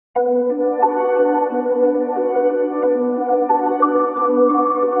Whispered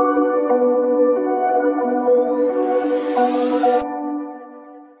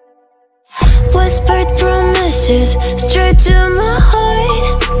promises straight to my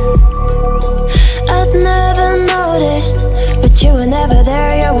heart. I'd never noticed, but you were never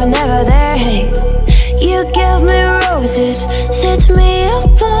there, you were never there. Hey, you gave me roses, set me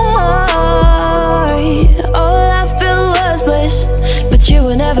apart. All I feel was bliss, but you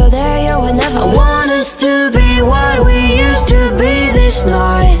were never there, you were never there. I want us to be what we used to be this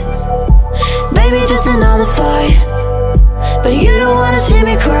night. Baby, just another fight, but you don't wanna see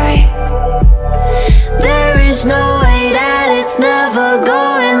me cry. There is no way that it's never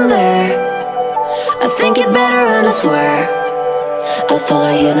going there. I think it better and I swear I'll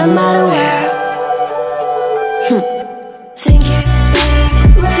follow you no matter where. Think it better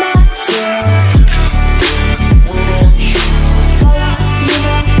and I swear follow you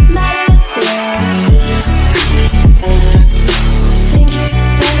no matter where. Think it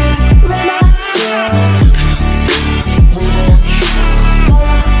better and I swear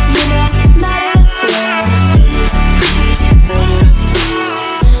follow you no matter where.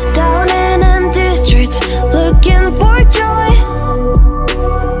 Down in empty streets, looking for joy.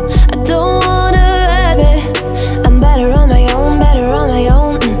 I don't wanna admit I'm better on my own, better on my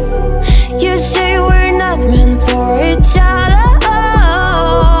own. You say we're not meant for each other.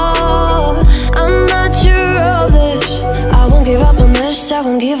 I'm not sure of this. I won't give up on this, I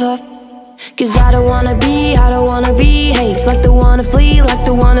won't give up. Cause I don't wanna be, I don't wanna behave like the wanna flee, like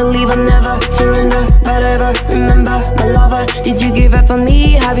the wanna leave. I'll never surrender, but ever remember my lover. Did you give up on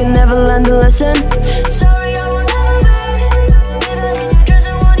me? Have you never learned a lesson? Sorry, I will never be even in your dreams,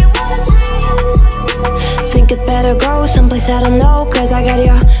 the one you wanna see. Think it better go someplace I don't know, cause I got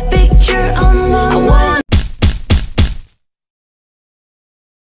your picture on my mind.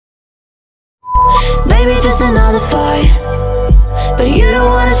 Baby, just another fight, but you don't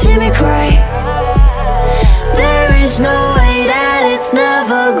wanna see me cry. There is no way that it's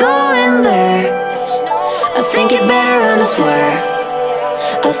never going there. I think it better and I swear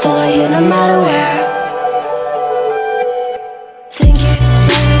I'll follow you no matter where. Think it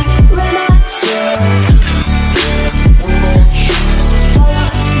better and I swear follow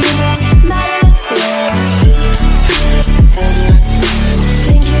you no matter where.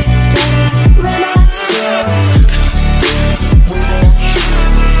 Think it better and I swear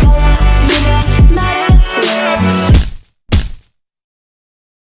follow you no matter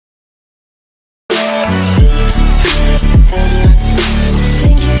where.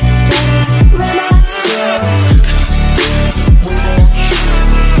 Think it better and I swear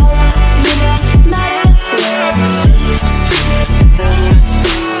follow you no matter where.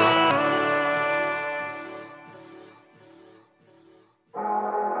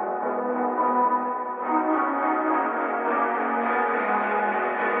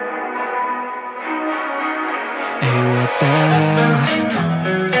 Hey, what the hell?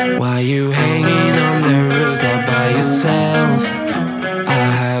 Why you hanging on the roof all by yourself? I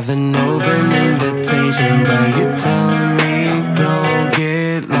have an open invitation, but you're telling me go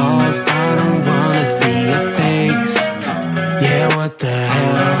get lost. I don't wanna see your face. Yeah, what the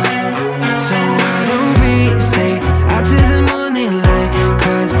hell? So why don't we stay out till the morning light?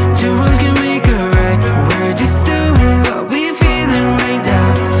 Cause two wrongs can make a right. We're just doing what we're feeling right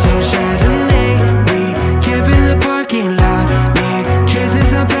now. So Chardonnay, we camp in the parking lot. Leave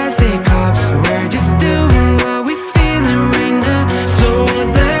traces of plastic cups. We're just doing what we're feeling right now. So what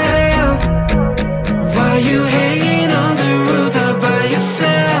the hell? Why you hanging on the roof all by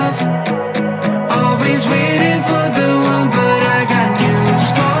yourself? Always waiting for the one, but I got news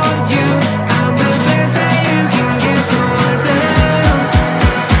for you. I'm the best that you can get. So what the hell?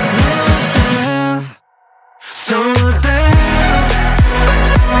 Yeah, what the hell? So what the hell?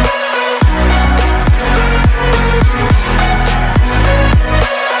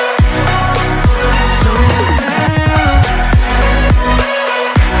 So what the hell?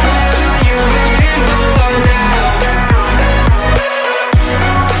 What are you waiting for now?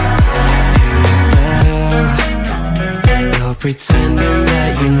 You're pretending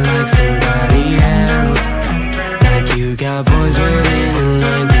that you like somebody else, like you got boys waiting in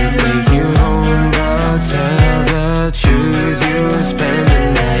line to take you home. But tell the truth, you'll spend the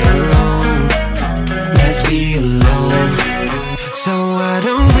night alone. Let's be alone. So why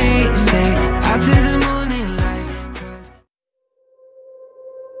don't we stay out till the morning light? 'Cause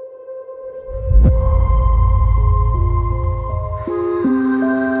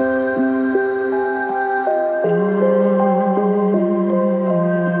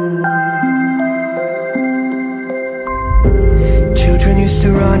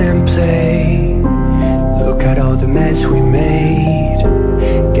run and play. Look at all the mess we made.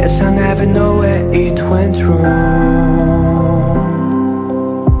 Guess I'll never know where it went wrong.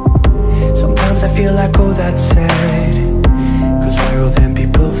 Sometimes I feel like all that's sad, 'cause viral then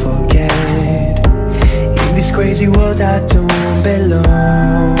people forget. In this crazy world I don't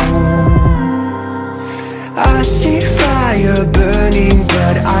belong. I see fire burning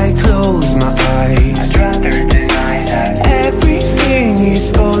but I close my eyes. I'd rather deny that. Everything is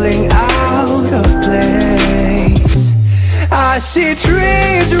falling out of place. I see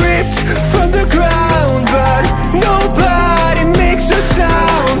trees ripped from the ground, but nobody makes a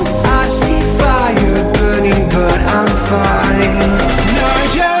sound. I see fire burning, but I'm fine. I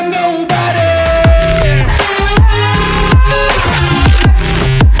am nobody.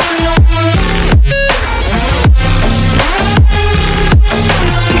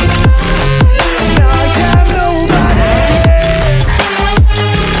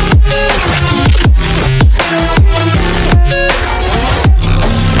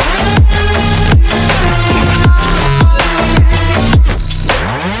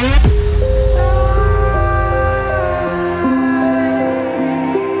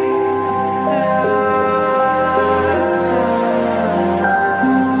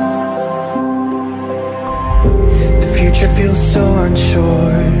 Feels so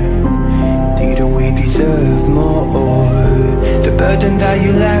unsure. Didn't we deserve more? The burden that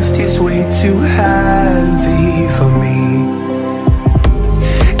you left is way too heavy for me.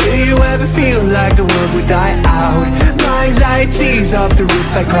 Do you ever feel like the world would die out? My anxiety's off the roof,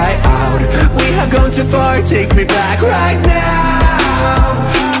 I cry out. We have gone too far, take me back right now.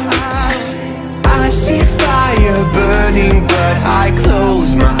 I see fire burning, but I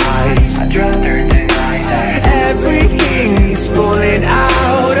close my eyes. I'd rather deny that. Everything is falling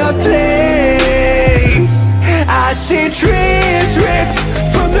out of place. I see trees ripped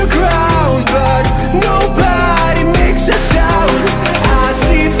from the ground, but nobody makes a sound. I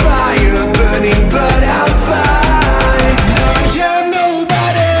see fire burning, but I'm fine. I am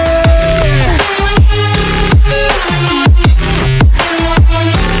nobody.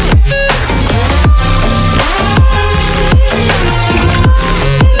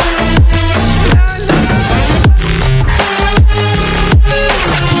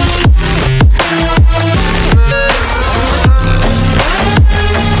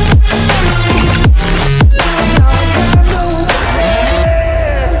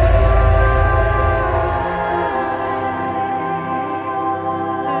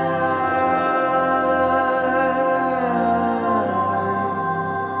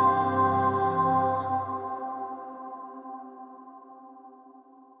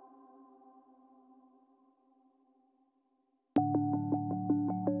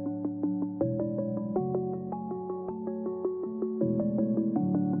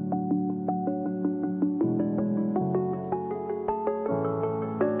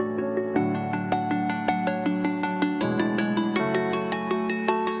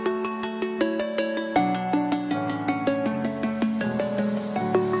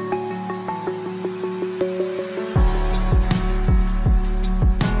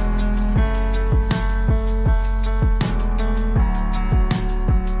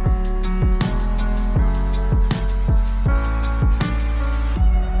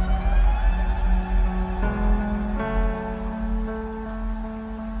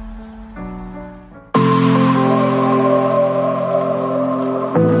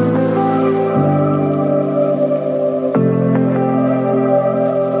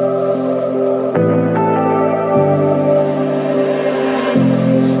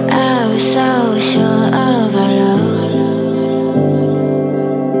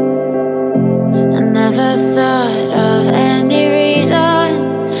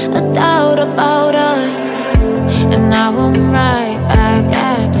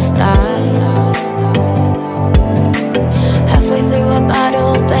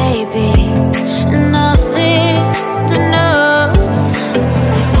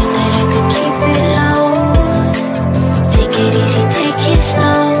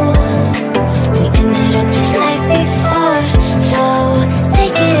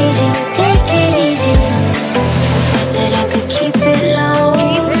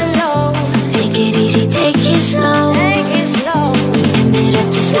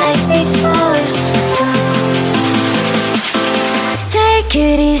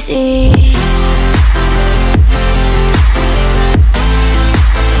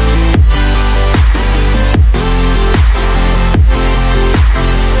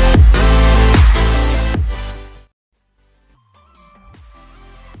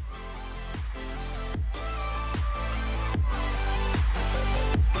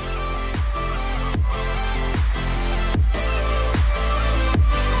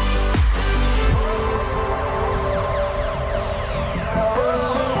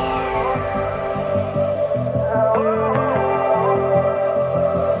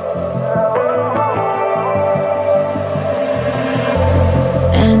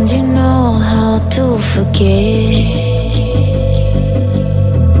 to forget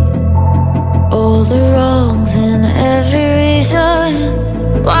all the wrongs and every reason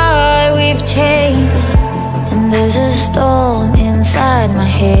why we've changed. And there's a storm inside my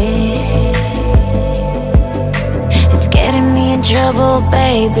head, it's getting me in trouble,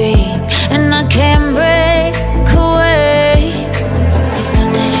 baby, and I can't break away. I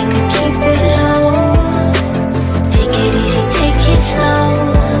thought that I could keep it low, take it easy, take it slow.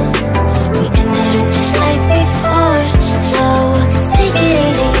 We ended up just like before, so take it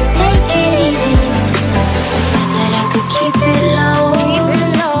easy, take it easy. I thought that I could keep it low,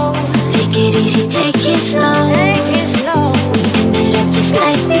 take it easy, take it slow. We ended up just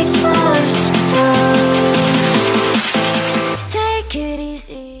like before, so take it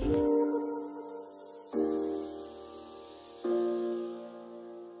easy.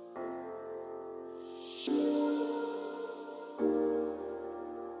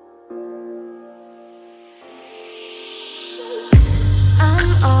 I'm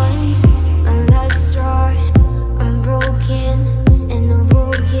on my last straw, I'm broken and I'm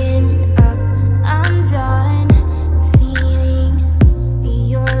woken up. I'm done feeling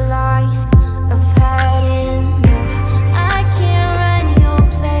your lies, I've had enough. I can't run your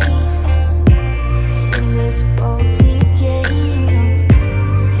place in this faulty game, no.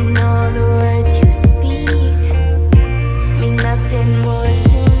 And all the words you speak mean nothing more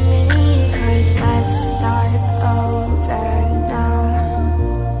to me, 'cause I'd start over now.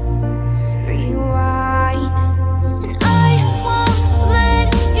 Rewind, and I won't let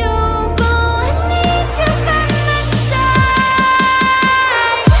you go. I need you by my side.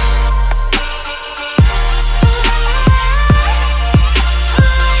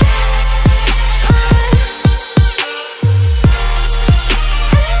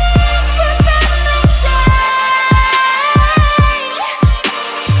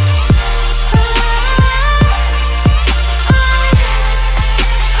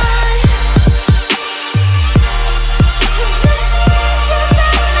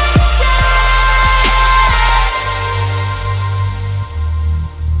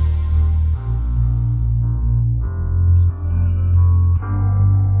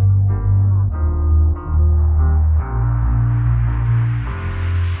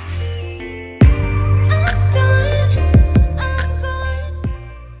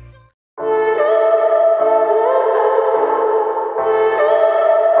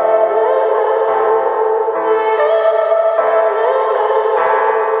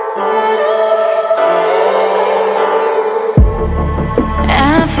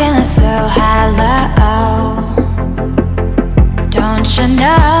 I'm feeling so hollow, don't you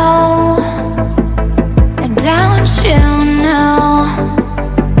know? Don't you know?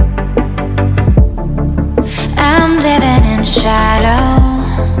 I'm living in shadow,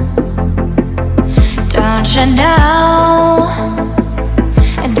 don't you know?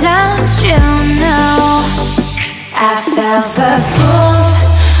 Don't you know? I fell for fool's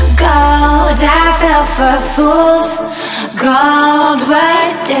gold, I fell for fool's gold.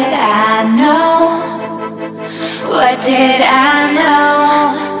 What did I know? What did I know?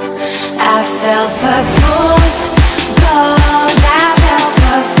 I fell for fool's gold, I fell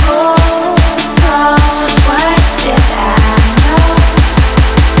for fool's gold. What did I know?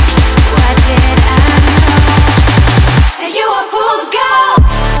 What did I know? You were fool's gold.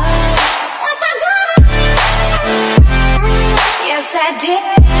 Yes, I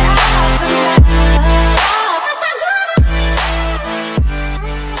did.